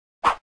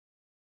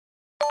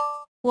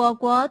我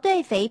国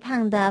对肥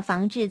胖的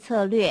防治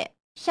策略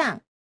上，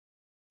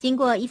经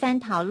过一番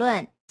讨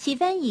论，启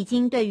芬已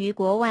经对于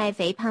国外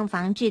肥胖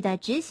防治的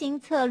执行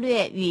策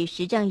略与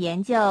实证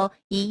研究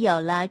已有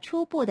了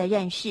初步的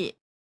认识。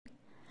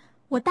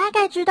我大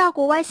概知道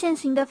国外现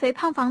行的肥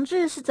胖防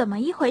治是怎么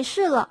一回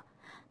事了。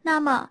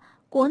那么，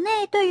国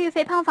内对于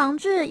肥胖防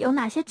治有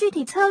哪些具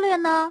体策略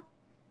呢？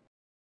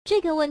这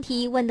个问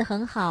题问得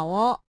很好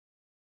哦。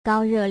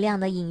高热量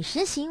的饮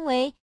食行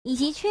为以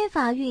及缺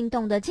乏运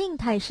动的静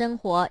态生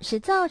活是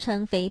造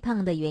成肥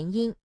胖的原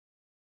因。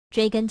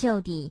追根究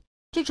底，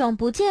这种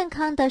不健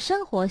康的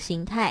生活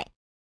形态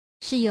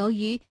是由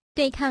于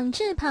对抗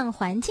致胖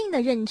环境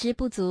的认知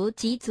不足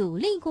及阻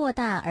力过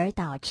大而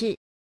导致。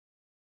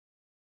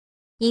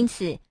因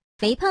此，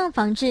肥胖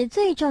防治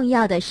最重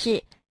要的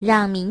是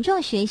让民众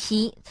学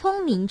习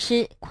聪明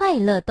吃、快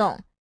乐动。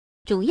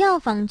主要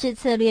防治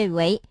策略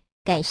为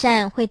改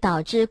善会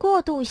导致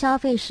过度消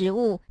费食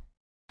物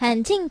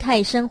和静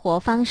态生活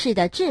方式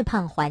的致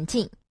胖环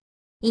境，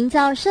营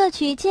造社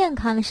区健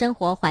康生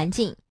活环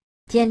境，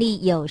建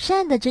立友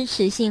善的支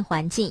持性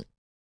环境，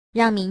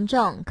让民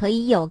众可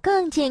以有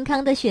更健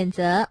康的选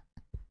择。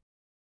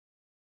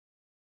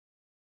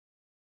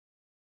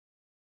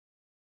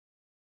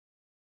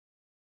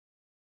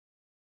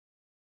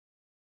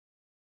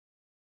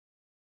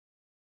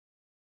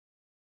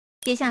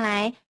接下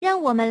来，让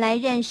我们来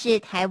认识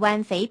台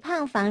湾肥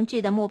胖防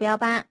治的目标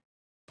吧。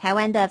台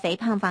湾的肥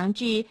胖防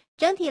治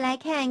整体来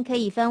看，可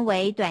以分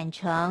为短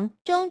程、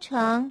中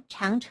程、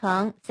长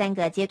程3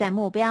个阶段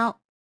目标。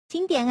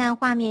请点按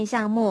画面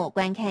项目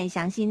观看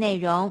详细内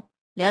容。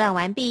浏览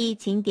完毕，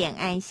请点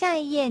按下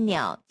一页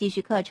钮继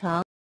续课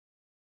程。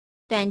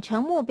短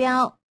程目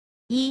标：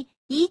一、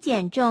以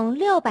减重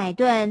600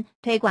吨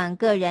推广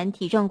个人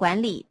体重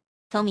管理，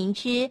聪明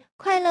吃，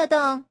快乐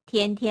动，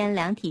天天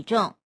量体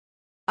重。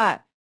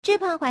2、致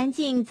胖环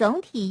境总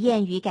体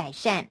验与改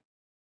善。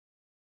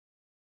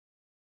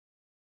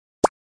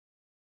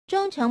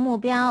中程目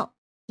标：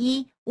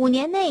一、5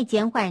年内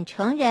减缓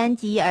成人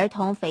及儿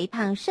童肥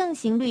胖盛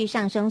行率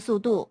上升速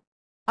度。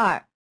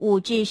2、5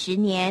至10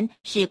年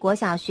使国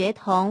小学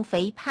童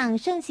肥胖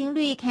盛行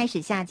率开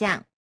始下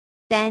降。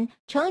3、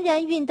成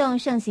人运动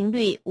盛行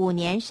率5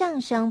年上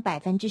升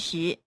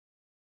10%。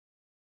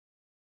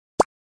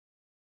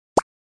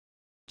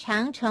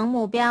长程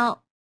目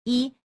标：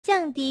一、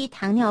降低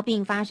糖尿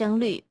病发生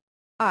率。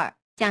2、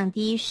降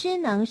低失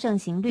能盛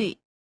行率。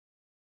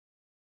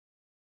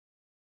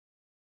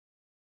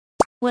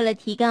为了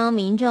提高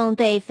民众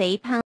对肥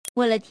胖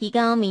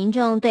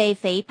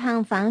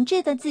防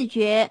治的自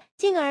觉，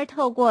进而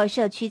透过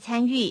社区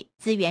参与、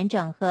资源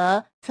整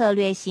合、策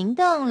略行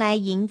动来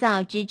营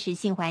造支持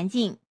性环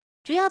境。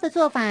主要的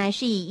做法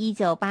是以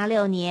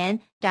1986年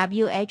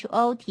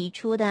WHO 提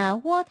出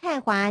的渥太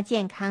华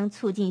健康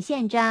促进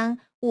宪章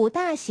5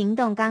大行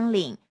动纲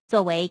领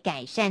作为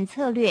改善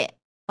策略，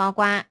包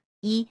括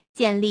1、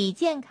建立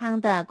健康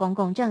的公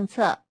共政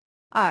策；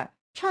 2、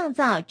创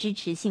造支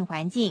持性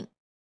环境；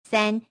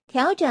 3、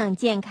调整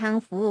健康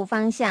服务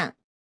方向；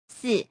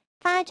 4、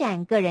发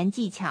展个人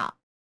技巧；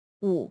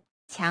 5、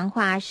强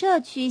化社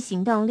区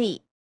行动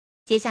力。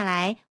接下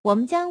来我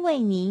们将为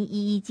您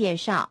一一介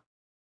绍。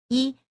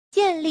1、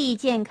建立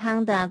健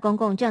康的公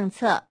共政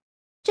策。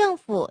政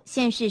府、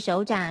县市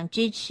首长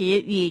支持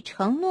与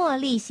承诺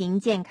厉行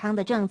健康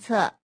的政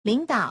策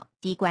领导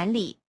及管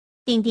理，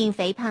订定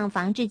肥胖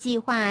防治计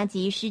划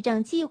及施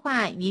政计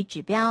划与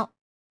指标。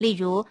例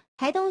如，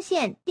台东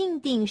县订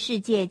定世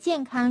界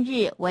健康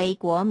日为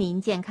国民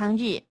健康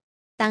日，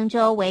当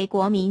周为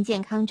国民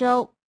健康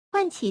周，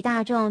唤起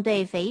大众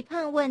对肥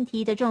胖问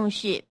题的重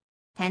视。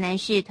台南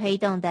市推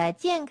动的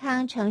健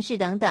康城市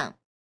等等。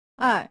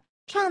2、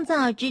创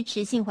造支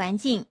持性环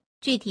境，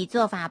具体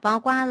做法包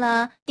括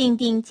了订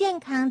定健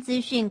康资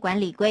讯管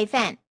理规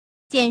范，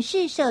检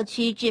视社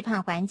区致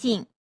胖环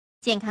境，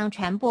健康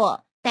传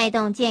播，带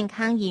动健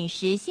康饮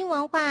食新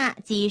文化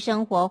及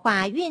生活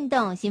化运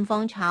动新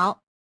风潮，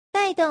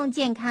带动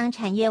健康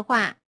产业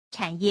化、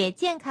产业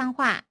健康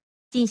化，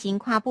进行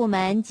跨部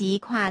门及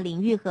跨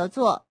领域合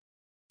作，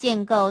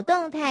建构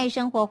动态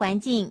生活环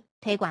境，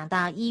推广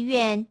到医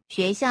院、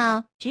学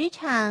校、职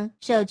场、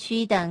社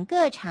区等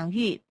各场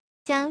域，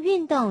将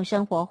运动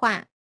生活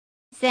化。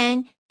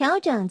3、调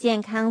整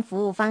健康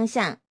服务方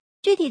向，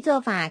具体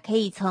做法可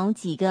以从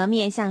几个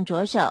面向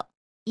着手。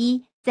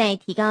1、在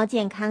提高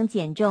健康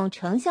减重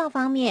成效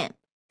方面，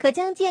可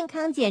将健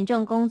康减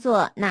重工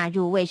作纳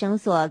入卫生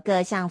所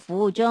各项服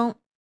务中，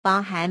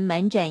包含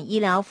门诊医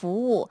疗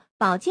服务、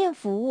保健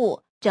服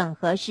务、整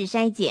合式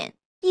筛检、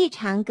异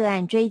常个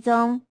案追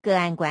踪、个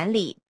案管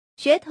理、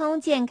学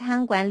童健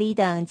康管理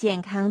等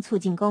健康促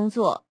进工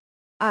作。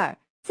2、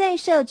在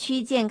社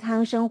区健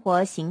康生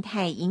活形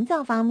态营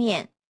造方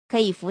面，可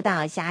以辅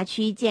导辖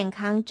区健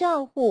康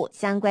照护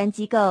相关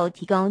机构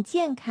提供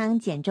健康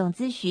减重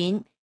咨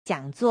询、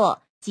讲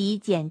座及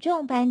减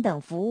重班等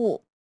服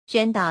务，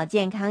宣导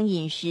健康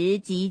饮食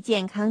及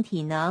健康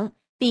体能，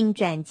并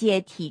转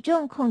介体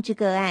重控制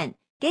个案，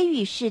给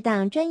予适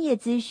当专业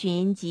咨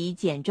询及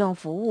减重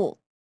服务。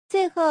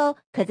最后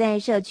可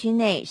在社区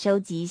内收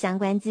集相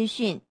关资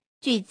讯，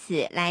据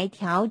此来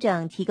调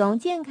整提供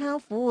健康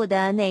服务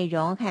的内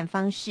容和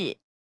方式。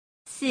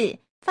4、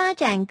发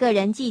展个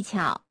人技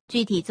巧，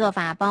具体做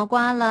法包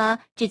括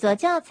了制作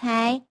教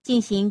材，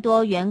进行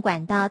多元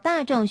管道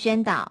大众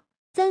宣导，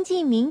增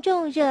进民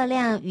众热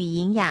量与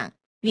营养、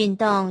运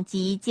动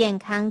及健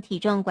康体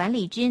重管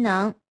理知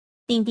能，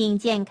订定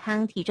健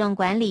康体重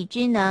管理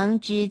知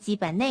能之基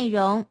本内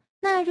容，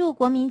纳入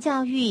国民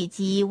教育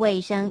及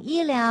卫生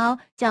医疗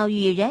教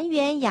育人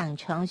员养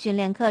成训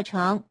练课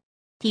程，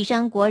提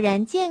升国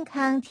人健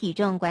康体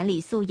重管理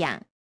素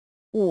养。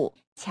5、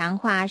强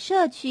化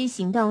社区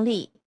行动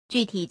力，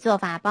具体做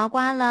法包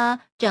括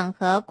了整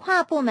合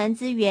跨部门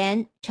资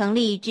源，成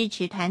立支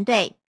持团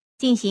队，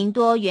进行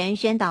多元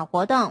宣导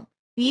活动，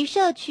于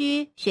社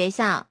区、学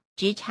校、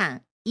职场、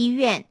医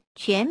院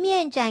全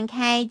面展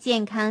开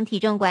健康体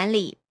重管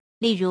理。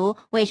例如，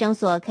卫生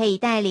所可以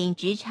带领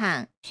职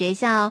场、学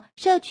校、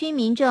社区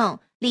民众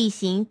例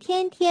行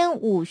天天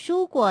5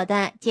蔬果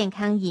的健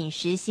康饮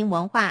食新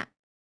文化，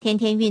天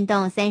天运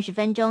动30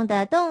分钟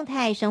的动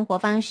态生活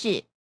方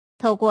式，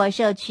透过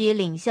社区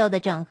领袖的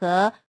整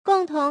合，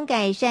共同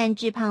改善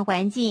致胖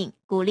环境，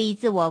鼓励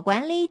自我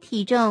管理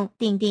体重，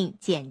订定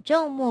减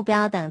重目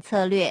标等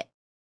策略。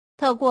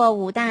透过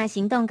5大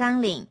行动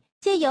纲领，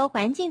借由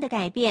环境的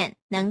改变，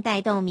能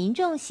带动民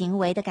众行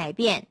为的改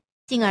变，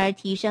进而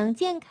提升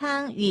健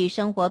康与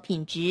生活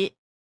品质。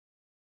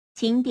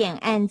请点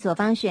按左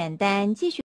方选单继续